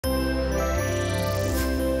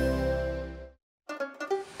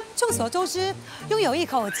众所周知，拥有一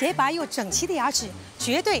口洁白又整齐的牙齿，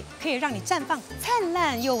绝对可以让你绽放灿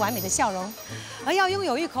烂又完美的笑容。而要拥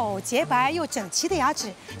有一口洁白又整齐的牙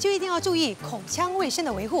齿，就一定要注意口腔卫生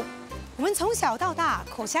的维护。我们从小到大，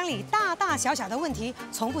口腔里大大小小的问题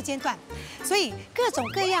从不间断，所以各种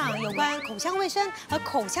各样有关口腔卫生和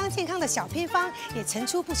口腔健康的小偏方也层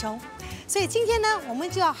出不穷。所以今天呢，我们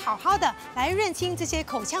就要好好的来认清这些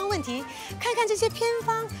口腔问题，看看这些偏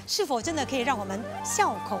方是否真的可以让我们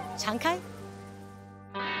笑口常开。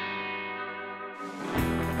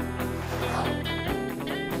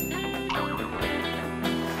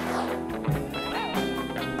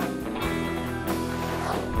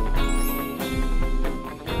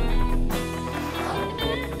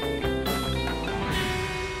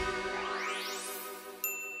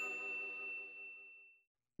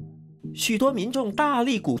许多民众大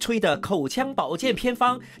力鼓吹的口腔保健偏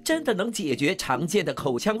方，真的能解决常见的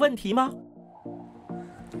口腔问题吗？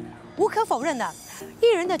无可否认的，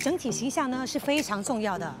艺人的整体形象呢是非常重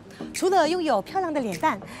要的。除了拥有漂亮的脸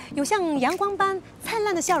蛋，有像阳光般灿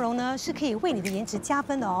烂的笑容呢，是可以为你的颜值加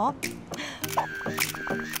分的哦。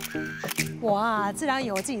我啊，自然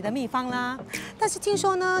有自己的秘方啦。但是听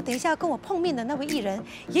说呢，等一下跟我碰面的那位艺人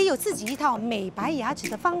也有自己一套美白牙齿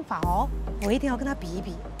的方法哦。我一定要跟他比一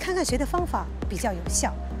比，看看谁的方法比较有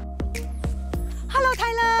效。Hello， 泰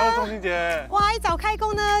勒。Hello， 钟欣姐。哇，一早开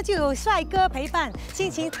工呢就有帅哥陪伴，心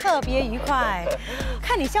情特别愉快。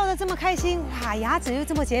看你笑得这么开心，哇，牙齿又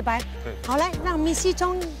这么洁白。对。好，来让明熙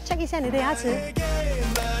中 check 一下你的牙齿。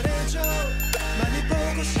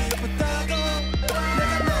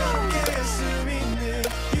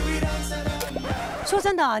说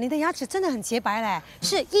真的，你的牙齿真的很洁白嘞，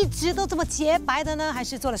是一直都这么洁白的呢，还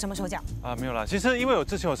是做了什么手脚？没有啦，其实因为我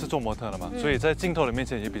之前我是做模特的嘛，所以在镜头的面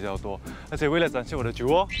前也比较多，而且为了展现我的酒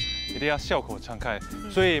窝，一定要笑口常开，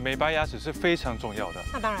所以美白牙齿是非常重要的。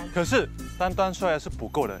那当然。可是单单刷牙是不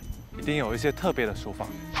够的，一定有一些特别的手法。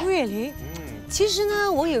Really？其实呢，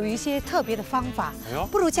我有一些特别的方法。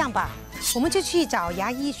不如这样吧，我们就去找牙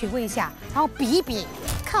医询问一下，然后比一比，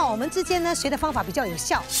看我们之间呢谁的方法比较有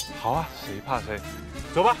效。好啊，谁怕谁，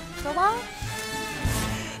走吧。走吧。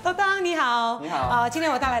东东你好。你好。今天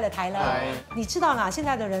我带来了台乐。嗨。你知道啦，现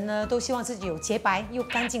在的人呢都希望自己有洁白又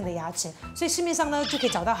干净的牙齿，所以市面上呢就可以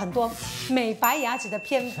找到很多美白牙齿的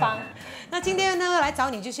偏方。那今天呢来找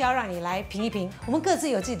你就是要让你来评一评，我们各自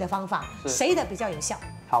有自己的方法，谁的比较有效？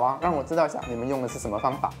好啊，让我知道一下你们用的是什么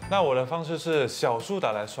方法。那我的方式是小苏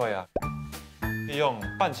打来刷牙，利用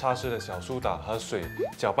半擦拭的小苏打和水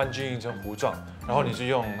搅拌均匀成糊状，然后你就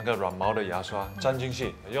用那个软毛的牙刷粘进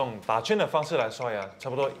去，用打圈的方式来刷牙，差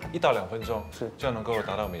不多1到2分钟，这样能够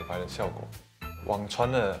达到美白的效果。网传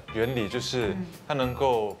的原理就是它能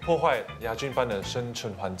够破坏牙菌般的生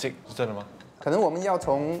存环境，是真的吗？可能我们要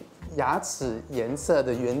从牙齿颜色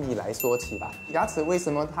的原理来说起吧。牙齿为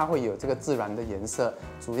什么它会有这个自然的颜色？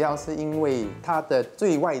主要是因为它的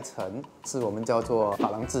最外层是我们叫做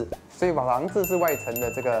珐琅质，所以珐琅质是外层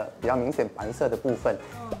的这个比较明显白色的部分。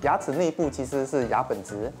牙齿内部其实是牙本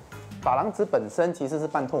质，珐琅质本身其实是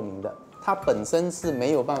半透明的，它本身是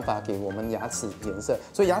没有办法给我们牙齿颜色，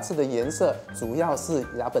所以牙齿的颜色主要是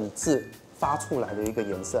牙本质发出来的一个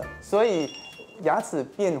颜色。所以牙齿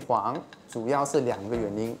变黄主要是2个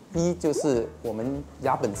原因，一就是我们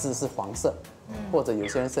牙本质是黄色，或者有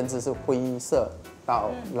些人甚至是灰色到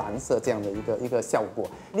蓝色这样的一个效果。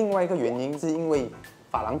另外一个原因是因为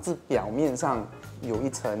珐琅质表面上有一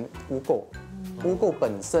层污垢，污垢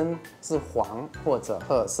本身是黄或者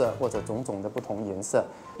褐色或者种种的不同颜色。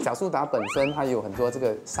小苏打本身它有很多这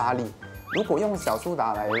个沙粒，如果用小苏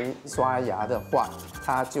打来刷牙的话，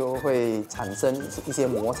它就会产生一些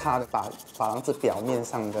摩擦，把珐琅质表面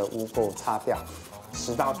上的污垢擦掉，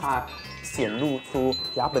使到它显露出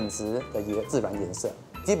牙本质的一个自然颜色。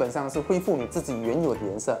基本上是恢复你自己原有的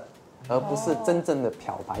颜色，而不是真正的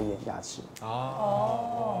漂白眼牙齿。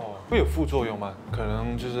会有副作用吗？可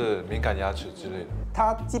能就是敏感牙齿之类的。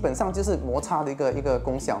它基本上就是摩擦的一个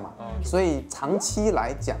功效嘛，所以长期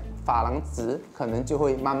来讲，珐琅质可能就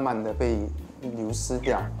会慢慢的被流失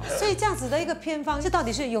掉。所以这样子的一个偏方，这到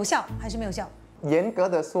底是有效还是没有效？严格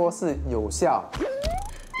的说是有效。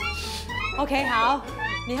OK， 好，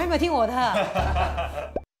你还没有听我的。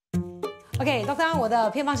OK， 刚刚我的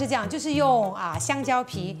偏方是这样，就是用香蕉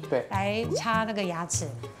皮来擦那个牙齿，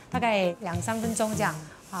大概2、3分钟这样。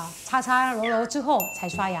擦揉揉之后才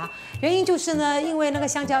刷牙。原因就是呢，因为那个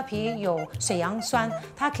香蕉皮有水杨酸，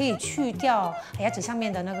它可以去掉牙齿上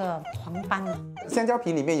面的那个黄斑。香蕉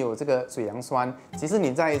皮里面有这个水杨酸，其实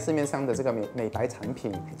你在市面上的这个美白产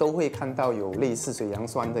品都会看到有类似水杨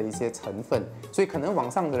酸的一些成分，所以可能网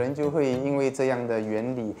上的人就会因为这样的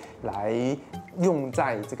原理来用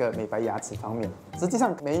在这个美白牙齿方面，实际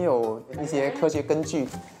上没有一些科学根据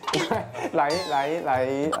来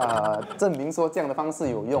证明说这样的方式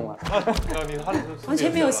有用啊。完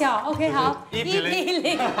全没有效。OK， 好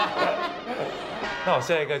1:0。那我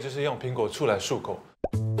下一个就是用苹果醋来漱口。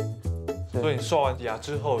所以你刷完牙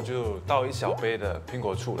之后，就倒1小杯的苹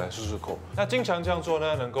果醋来漱口。那经常这样做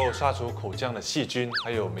呢，能够杀除口腔的细菌，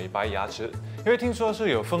还有美白牙齿。因为听说是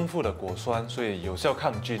有丰富的果酸，所以有效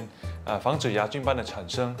抗菌，防止牙菌斑的产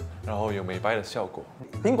生，然后有美白的效果。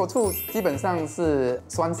苹果醋基本上是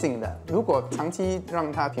酸性的，如果长期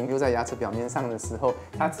让它停留在牙齿表面上的时候，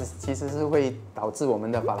它其实是会导致我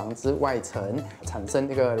们的珐琅质外层产生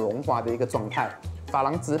一个融化的一个状态。珐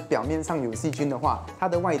琅质表面上有细菌的话，它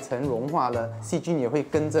的外层融化了，细菌也会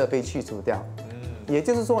跟着被去除掉。也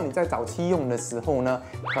就是说，你在早期用的时候呢，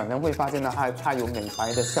可能会发现到它有美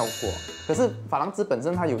白的效果。可是珐琅质本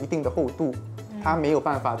身它有一定的厚度，它没有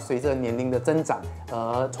办法随着年龄的增长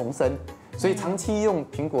而重生，所以长期用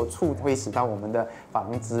苹果醋会使到我们的珐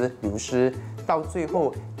琅质流失，到最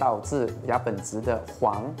后导致牙本质的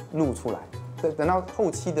黄露出来。等到后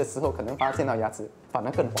期的时候，可能发现到牙齿反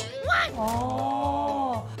而更黄。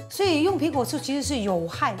哦，所以用苹果醋其实是有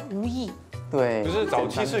害无益。对，就是早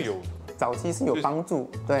期是有，早期是有帮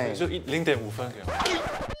助。对，就0.5分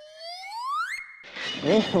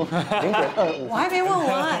给0.25。我还没问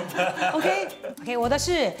完。OK， 我的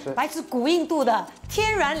是来自古印度的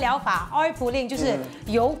天然疗法 oil pulling， 就是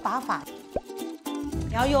油拔法。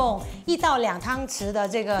你要用1到2汤匙的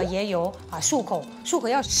这个椰油漱口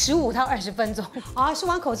要15到20分钟。漱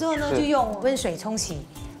完口之后呢，就用温水冲洗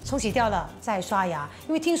掉了再刷牙。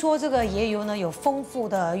因为听说这个椰油呢有丰富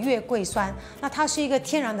的月桂酸，那它是一个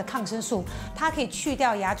天然的抗生素，它可以去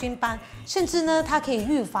掉牙菌斑，甚至呢它可以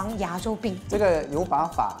预防牙周病。这个油拔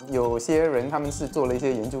法，有些人他们是做了一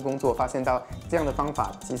些研究工作，发现到这样的方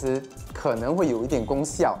法其实可能会有一点功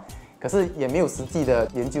效。可是也没有实际的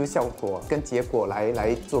研究效果跟结果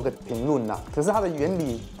来做个评论啦。可是它的原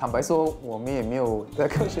理，坦白说，我们也没有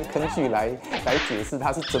科学根据来解释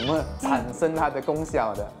它是怎么产生它的功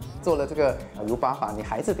效的。做了这个油拔法，你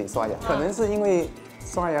还是得刷牙，可能是因为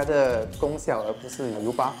刷牙的功效，而不是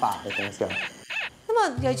油拔法的功效。那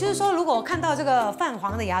么也就是说，如果看到这个泛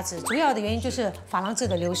黄的牙齿，主要的原因就是珐琅质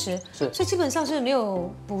的流失，是，所以基本上是没有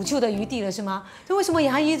补救的余地了，是吗？就为什么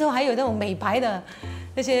牙医都还有那种美白的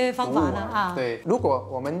那些方法呢？对，如果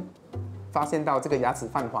我们发现到这个牙齿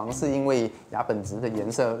泛黄是因为牙本质的颜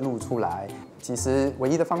色露出来，其实唯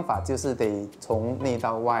一的方法就是得从内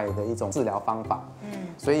到外的一种治疗方法。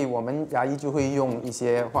所以我们牙医就会用一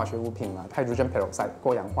些化学物品hydrogen peroxide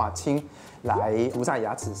过氧化氢来涂在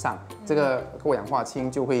牙齿上。这个过氧化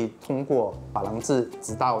氢就会通过珐琅质，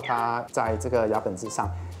直到它在这个牙本质上，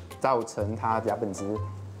造成它牙本质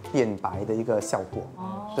变白的一个效果。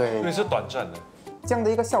对，因为是短暂的。这样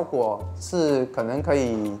的一个效果是可能可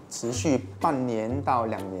以持续半年到2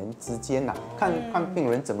年之间啦，看病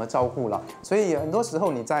人怎么照顾了。所以很多时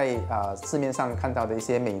候你在市面上看到的一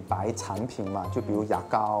些美白产品嘛，就比如牙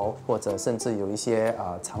膏，或者甚至有一些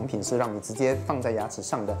产品是让你直接放在牙齿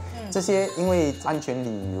上的，这些因为安全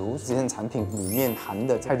理由，这些产品里面含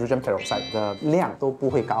的 hydrogen peroxide 的量都不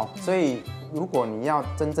会高，所以如果你要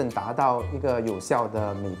真正达到一个有效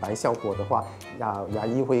的美白效果的话，牙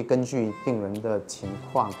医会根据病人的情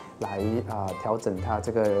况来调整它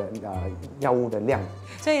这个药物的量。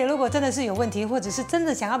所以如果真的是有问题，或者是真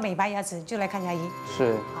的想要美白牙齿，就来看牙医。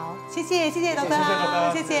是，好，谢谢董哥，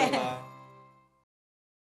谢谢。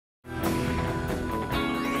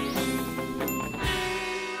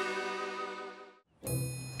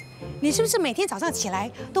你是不是每天早上起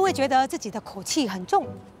来都会觉得自己的口气很重？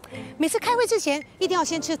每次开会之前一定要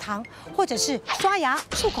先吃糖，或者是刷牙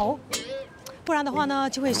漱口，不然的话呢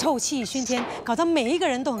就会臭气熏天，搞得每一个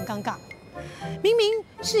人都很尴尬。明明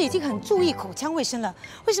是已经很注意口腔卫生了，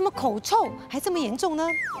为什么口臭还这么严重呢？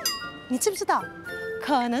你知不知道？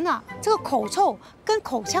可能这个口臭跟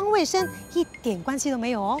口腔卫生一点关系都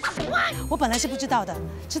没有哦。我本来是不知道的，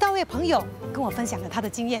直到一位朋友跟我分享了他的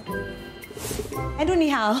经验。Andrew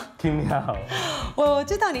你好， Kim 你好，我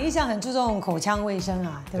知道你一向很注重口腔卫生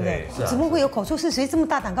对不对？是啊。怎么会有口臭？是谁这么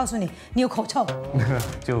大胆告诉你有口臭？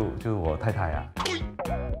就我太太啊，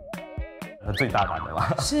她最大胆的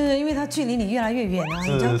嘛。是因为她距离你越来越远啊？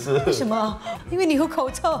是。为什么？因为你有口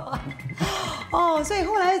臭哦，所以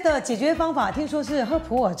后来的解决方法听说是喝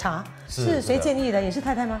普洱茶，是谁建议的？也是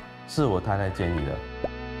太太吗？是我太太建议的。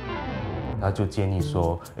他就建议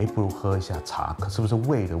说，不如喝一下茶，可是不是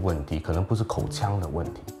胃的问题，可能不是口腔的问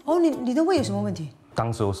题。哦，你的胃有什么问题？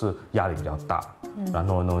当时候是压力比较大，然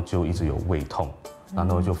后呢就一直有胃痛，然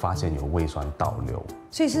后就发现有胃酸倒流，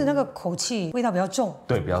所以是那个口气味道比较重。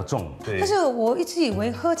对，比较重。对。但是我一直以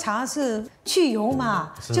为喝茶是去油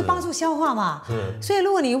嘛，就帮助消化嘛。是。所以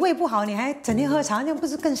如果你胃不好，你还整天喝茶，那不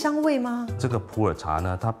是更伤胃吗？这个普洱茶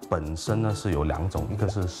呢，它本身呢是有2种，一个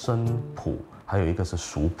是生普。还有一个是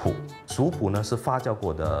熟普，熟普呢是发酵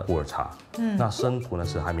过的普洱茶，那生普呢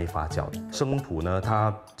是还没发酵的。生普呢，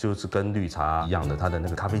它就是跟绿茶一样的，它的那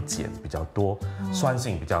个咖啡碱比较多，酸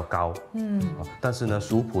性比较高，但是呢，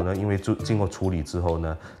熟普呢，因为经过处理之后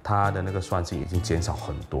呢，它的那个酸性已经减少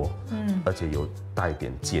很多，而且有带点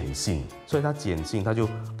碱性，所以它碱性它就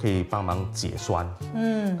可以帮忙解酸，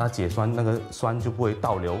它解酸那个酸就不会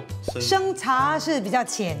倒流。生茶是比较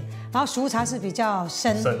浅，然后熟茶是比较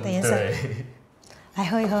深的颜色。来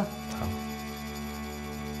喝一喝。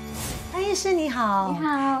潘医师你好，你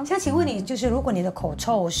好。想请问你，就是如果你的口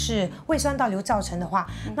臭是胃酸倒流造成的话，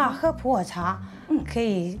那喝普洱茶可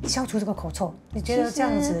以消除这个口臭？你觉得这样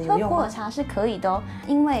子有用吗？喝普洱茶是可以的哦，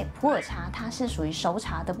因为普洱茶它是属于熟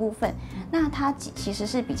茶的部分，那它其实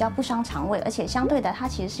是比较不伤肠胃，而且相对的它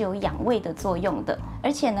其实是有养胃的作用的。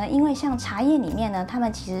而且呢，因为像茶叶里面呢，它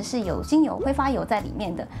们其实是有精油、挥发油在里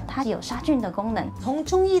面的，它有杀菌的功能。从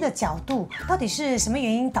中医的角度，到底是什么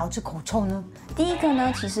原因导致口臭呢？第一个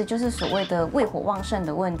呢，其实就是所谓的胃火旺盛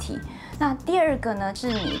的问题。那第二个呢，是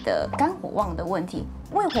你的肝火旺的问题。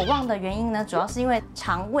胃火旺的原因呢，主要是因为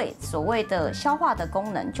肠胃所谓的消化的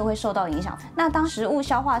功能就会受到影响。那当食物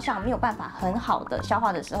消化上没有办法很好的消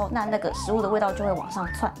化的时候，那个食物的味道就会往上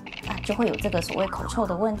窜，就会有这个所谓口臭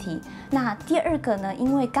的问题。那第二个呢，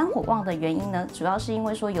因为肝火旺的原因呢，主要是因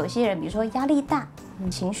为说有些人，比如说压力大，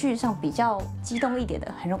情绪上比较激动一点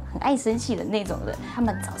的，很爱生气的那种的，他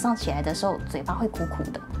们早上起来的时候嘴巴会苦苦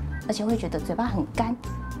的，而且会觉得嘴巴很干。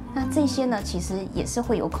那这些呢，其实也是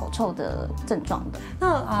会有口臭的症状的。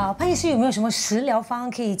那潘医师有没有什么食疗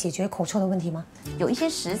方可以解决口臭的问题吗？有一些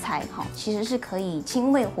食材其实是可以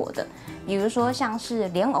清胃火的，比如说像是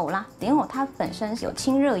莲藕啦，莲藕它本身是有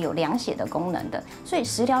清热、有凉血的功能的，所以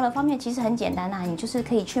食疗的方面其实很简单你就是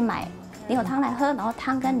可以去买莲藕汤来喝，然后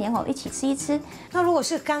汤跟莲藕一起吃一吃。那如果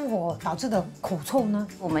是肝火导致的口臭呢？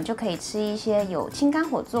我们就可以吃一些有清肝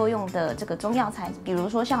火作用的这个中药材，比如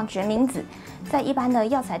说像决明子，在一般的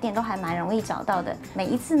药材店都还蛮容易找到的。每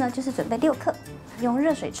一次呢就是准备6克，用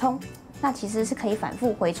热水冲。那其实是可以反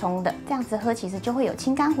复回冲的，这样子喝其实就会有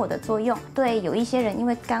清肝火的作用。对，有一些人因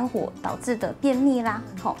为肝火导致的便秘啦，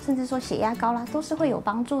甚至说血压高啦，都是会有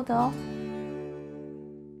帮助的哦。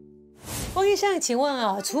汪医生，请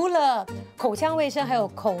问除了口腔卫生还有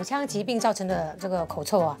口腔疾病造成的这个口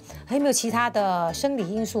臭还有没有其他的生理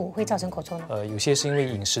因素会造成口臭呢？有些是因为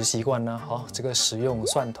饮食习惯呢，这个食用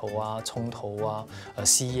蒜头葱头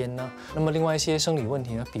吸烟呢。那么另外一些生理问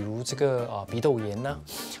题呢，比如这个鼻窦炎呢，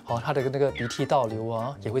它的那个鼻涕倒流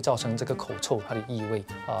也会造成这个口臭，它的异味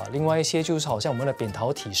另外一些就是好像我们的扁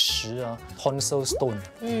桃体石tonsil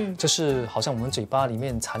stone，就是好像我们嘴巴里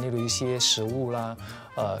面残留的一些食物啦。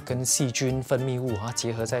跟细菌分泌物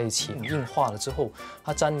结合在一起，硬化了之后，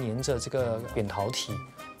它粘连着这个扁桃体，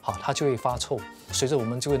它就会发臭。随着我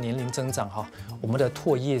们这个年龄增长我们的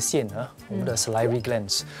唾液腺我们的 salivary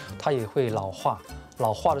glands， 它也会老化。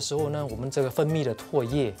老化的时候呢，我们这个分泌的唾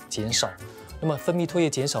液减少，那么分泌唾液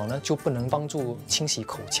减少呢，就不能帮助清洗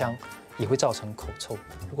口腔。也会造成口臭。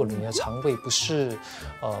如果你的肠胃不适，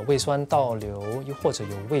胃酸倒流，又或者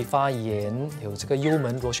有胃发炎，有这个幽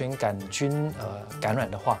门螺旋杆菌感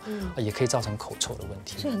染的话，也可以造成口臭的问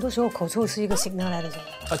题。所以很多时候口臭是一个signal来的，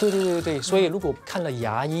对。所以如果看了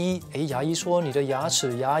牙医，牙医说你的牙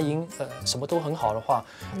齿牙龈什么都很好的话，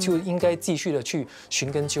就应该继续的去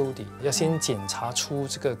寻根究底，要先检查出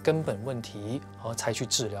这个根本问题，才去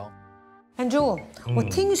治疗。Andrew，我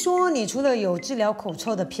听说你除了有治疗口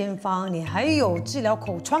臭的偏方，你还有治疗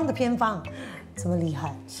口疮的偏方，这么厉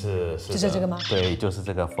害？是，就是这个吗？对，就是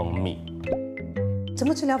这个蜂蜜。怎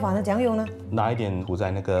么治疗法呢？怎样用呢？拿一点涂在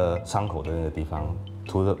那个伤口的那个地方，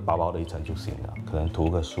涂的薄薄的一层就行了，可能涂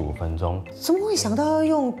个15分钟。怎么会想到要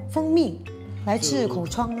用蜂蜜来治口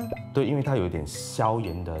疮呢？对，因为它有一点消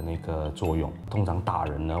炎的那个作用。通常大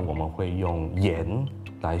人呢，我们会用盐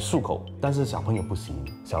来漱口，但是小朋友不行，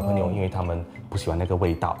小朋友因为他们不喜欢那个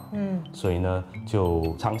味道，所以呢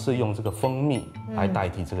就尝试用这个蜂蜜来代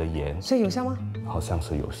替这个盐。所以有效吗？好像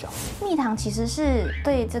是有效。蜜糖其实是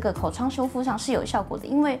对这个口疮修复上是有效果的，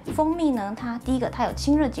因为蜂蜜呢，它第一个它有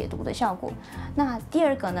清热解毒的效果，那第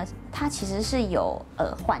二个呢，它其实是有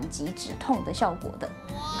缓急止痛的效果的。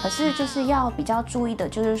可是就是要比较注意的，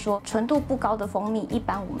就是说纯度不高的蜂蜜，一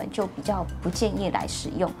般我们就比较不建议来使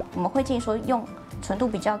用。我们会建议说用纯度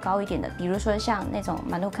比较高一点的，比如说像那种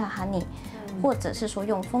Manuka honey，或者是说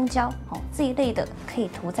用蜂胶这一类的，可以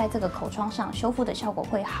涂在这个口疮上，修复的效果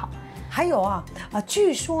会好。还有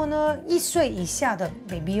据说呢，1岁以下的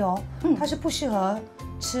baby 它是不适合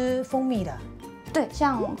吃蜂蜜的。对，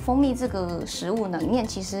像蜂蜜这个食物呢，里面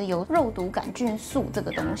其实有肉毒杆菌素这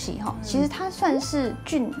个东西其实它算是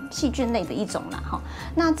细菌类的一种啦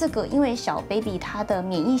那这个因为小 baby 他的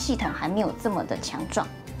免疫系统还没有这么的强壮，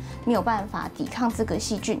没有办法抵抗这个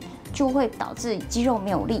细菌，就会导致肌肉没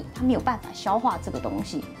有力，他没有办法消化这个东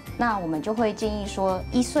西。那我们就会建议说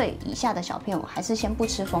，1岁以下的小朋友还是先不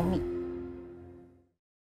吃蜂蜜。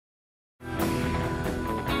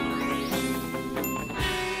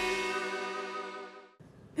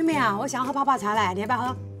妹妹啊，我想要喝泡泡茶嘞，你要不要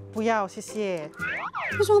喝？不要，谢谢。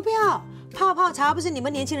为什么不要？泡泡茶不是你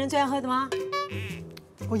们年轻人最爱喝的吗？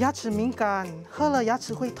我牙齿敏感，喝了牙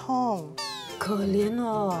齿会痛。可怜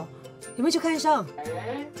哦，有没有去看医生？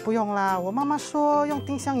不用啦，我妈妈说用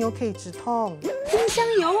丁香油可以止痛。丁香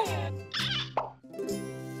油？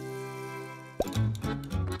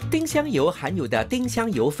丁香油含有的丁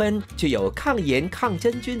香油酚具有抗炎、抗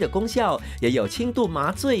真菌的功效，也有轻度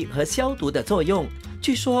麻醉和消毒的作用。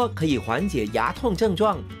据说可以缓解牙痛症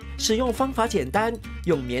状。使用方法简单，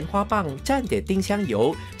用棉花棒蘸点丁香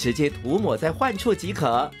油，直接涂抹在患处即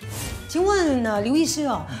可。请问刘医师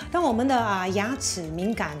当我们的牙齿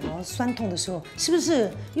敏感酸痛的时候，是不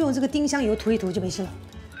是用这个丁香油涂一涂就没事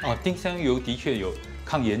了？丁香油的确有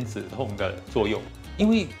抗炎止痛的作用。因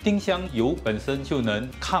为丁香油本身就能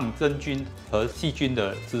抗真菌和细菌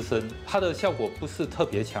的滋生，它的效果不是特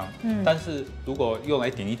别强，但是如果用来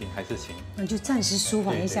顶一顶还是行，那就暂时舒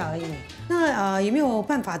缓一下而已。那有没有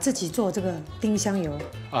办法自己做这个丁香油？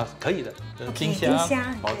可以的，丁香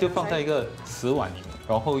就放在一个瓷碗里面，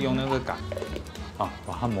然后用那个杆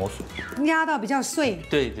把它磨碎，压到比较碎，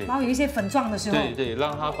对，然后有一些粉状的时候，对，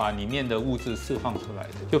让它把里面的物质释放出来，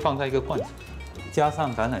就放在一个罐子，加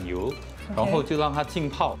上橄榄油。然后就让它浸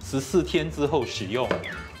泡14天之后使用。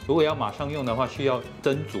如果要马上用的话，需要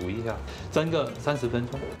蒸煮一下，蒸个30分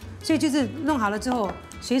钟。所以就是弄好了之后，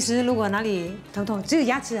随时如果哪里疼痛，只有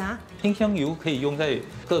牙齿丁香油可以用在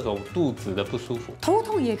各种肚子的不舒服，头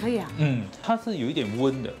痛也可以它是有一点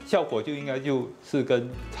温的，效果就应该就是跟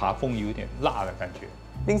茶风有一点辣的感觉。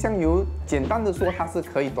丁香油简单的说，它是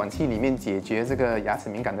可以短期里面解决这个牙齿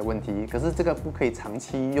敏感的问题，可是这个不可以长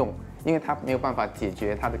期用，因为它没有办法解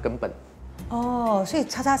决它的根本。所以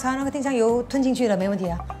擦那个丁香油吞进去了没问题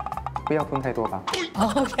不要吞太多吧。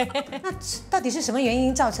OK， 那到底是什么原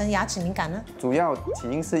因造成牙齿敏感呢？主要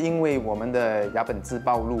起因是因为我们的牙本质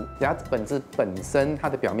暴露，牙本质本身它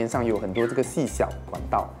的表面上有很多这个细小管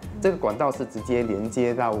道，这个管道是直接连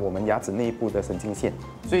接到我们牙齿内部的神经线，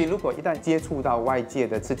所以如果一旦接触到外界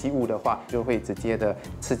的刺激物的话，就会直接的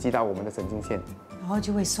刺激到我们的神经线，然后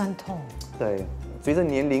就会酸痛。对。随着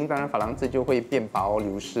年龄，当然珐琅质就会变薄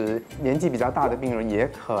流失。年纪比较大的病人也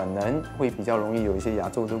可能会比较容易有一些牙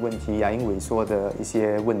周的问题、牙龈萎缩的一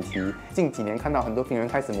些问题。近几年看到很多病人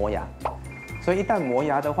开始磨牙，所以一旦磨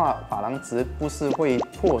牙的话，珐琅质不是会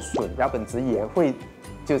破损，牙本质也会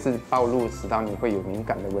就是暴露，使到你会有敏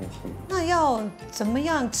感的问题。那要怎么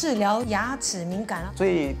样治疗牙齿敏感啊？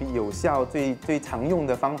最有效、最常用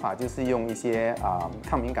的方法就是用一些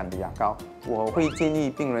抗敏感的牙膏。我会建议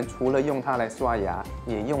病人除了用它来刷牙，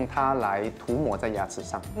也用它来涂抹在牙齿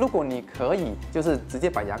上。如果你可以，就是直接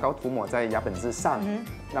把牙膏涂抹在牙本质上，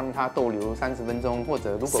让它逗留30分钟，或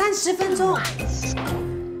者如果30分钟。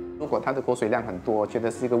如果它的口水量很多，觉得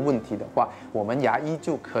是一个问题的话，我们牙医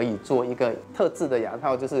就可以做一个特制的牙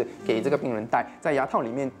套，就是给这个病人戴，在牙套里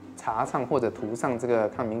面插上或者涂上这个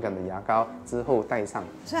抗敏感的牙膏之后戴上。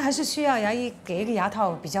所以还是需要牙医给一个牙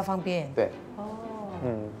套比较方便。对。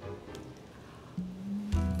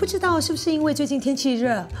不知道是不是因为最近天气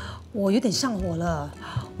热，我有点上火了，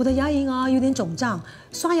我的牙龈有点肿胀，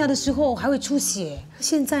刷牙的时候还会出血。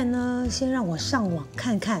现在呢，先让我上网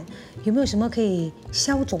看看有没有什么可以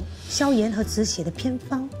消肿、消炎和止血的偏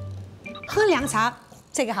方。喝凉茶，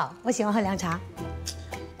这个好，我喜欢喝凉茶。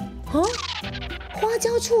花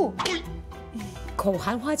椒醋，口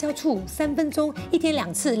含花椒醋3分钟，1天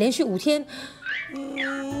2次，连续5天。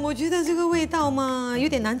我觉得这个味道嘛，有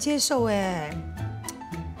点难接受哎。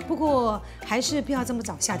不过还是不要这么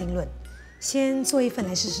早下定论，先做一份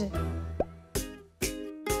来试试。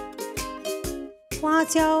花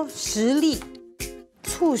椒10粒，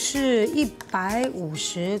醋是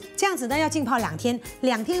150，这样子呢要浸泡2天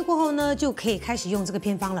，2天过后呢就可以开始用这个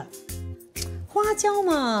偏方了。花椒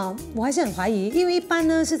嘛，我还是很怀疑，因为一般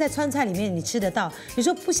呢是在川菜里面你吃得到，有时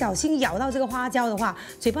候不小心咬到这个花椒的话，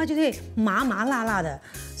嘴巴就会麻麻辣辣的，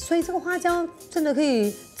所以这个花椒真的可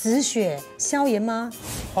以止血消炎吗？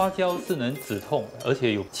花椒是能止痛，而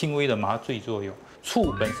且有轻微的麻醉作用。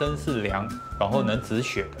醋本身是凉，然后能止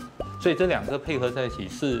血的，所以这2个配合在一起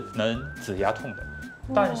是能止牙痛的。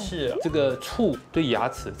但是这个醋对牙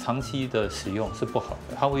齿长期的使用是不好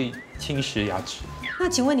的，它会侵蚀牙齿。那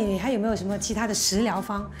请问你还有没有什么其他的食疗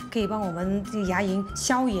方可以帮我们这个牙龈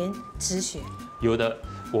消炎止血？有的，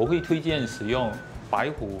我会推荐使用白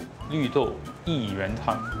虎、绿豆、薏仁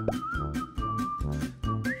汤。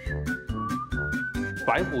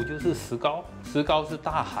白虎就是石膏，石膏是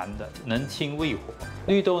大寒的，能清胃火；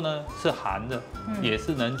绿豆呢是寒的，也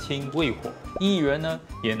是能清胃火；薏仁呢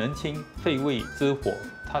也能清肺胃之火，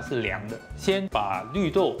它是凉的。先把绿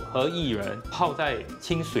豆和薏仁泡在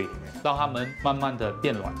清水里面，让它们慢慢的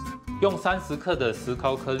变软。用30克的石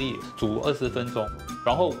膏颗粒煮20分钟，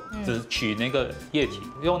然后只取那个液体，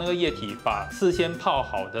用那个液体把事先泡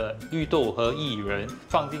好的绿豆和薏仁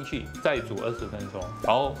放进去，再煮20分钟，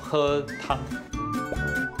然后喝汤。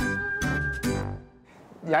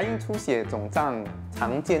牙龈出血肿胀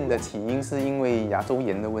常见的起因是因为牙周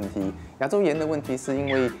炎的问题。牙周炎的问题是因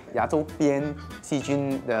为牙周边细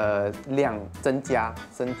菌的量增加，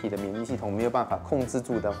身体的免疫系统没有办法控制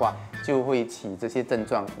住的话，就会起这些症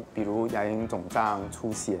状，比如牙龈肿胀、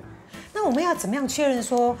出血。那我们要怎么样确认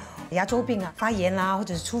说牙周病啊、发炎啦，或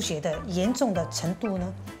者是出血的严重的程度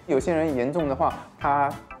呢？有些人严重的话，他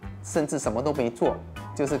甚至什么都没做。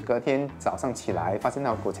就是隔天早上起来，发现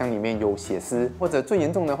到口腔里面有血丝，或者最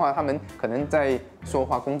严重的话，他们可能在说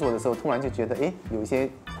话工作的时候，突然就觉得，有一些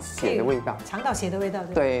血的味道，尝到血的味道。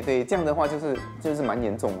对，这样的话就是蛮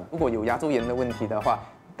严重的。如果有牙周炎的问题的话，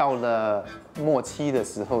到了末期的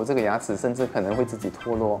时候，这个牙齿甚至可能会自己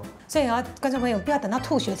脱落。所以啊，观众朋友不要等到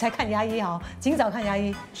吐血才看牙医哦，尽早看牙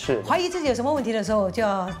医。是，怀疑自己有什么问题的时候，就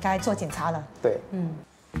要该做检查了。对，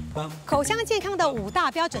口腔健康的5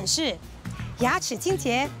大标准是：牙齿清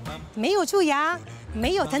洁，没有蛀牙，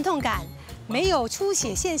没有疼痛感，没有出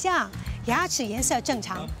血现象，牙齿颜色正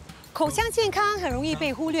常。口腔健康很容易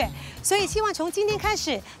被忽略，所以希望从今天开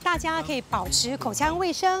始，大家可以保持口腔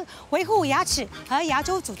卫生，维护牙齿和牙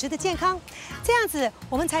周组织的健康，这样子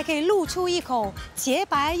我们才可以露出一口洁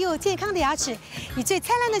白又健康的牙齿，以最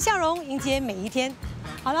灿烂的笑容迎接每一天。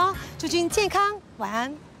好了，祝君健康，晚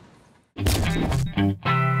安。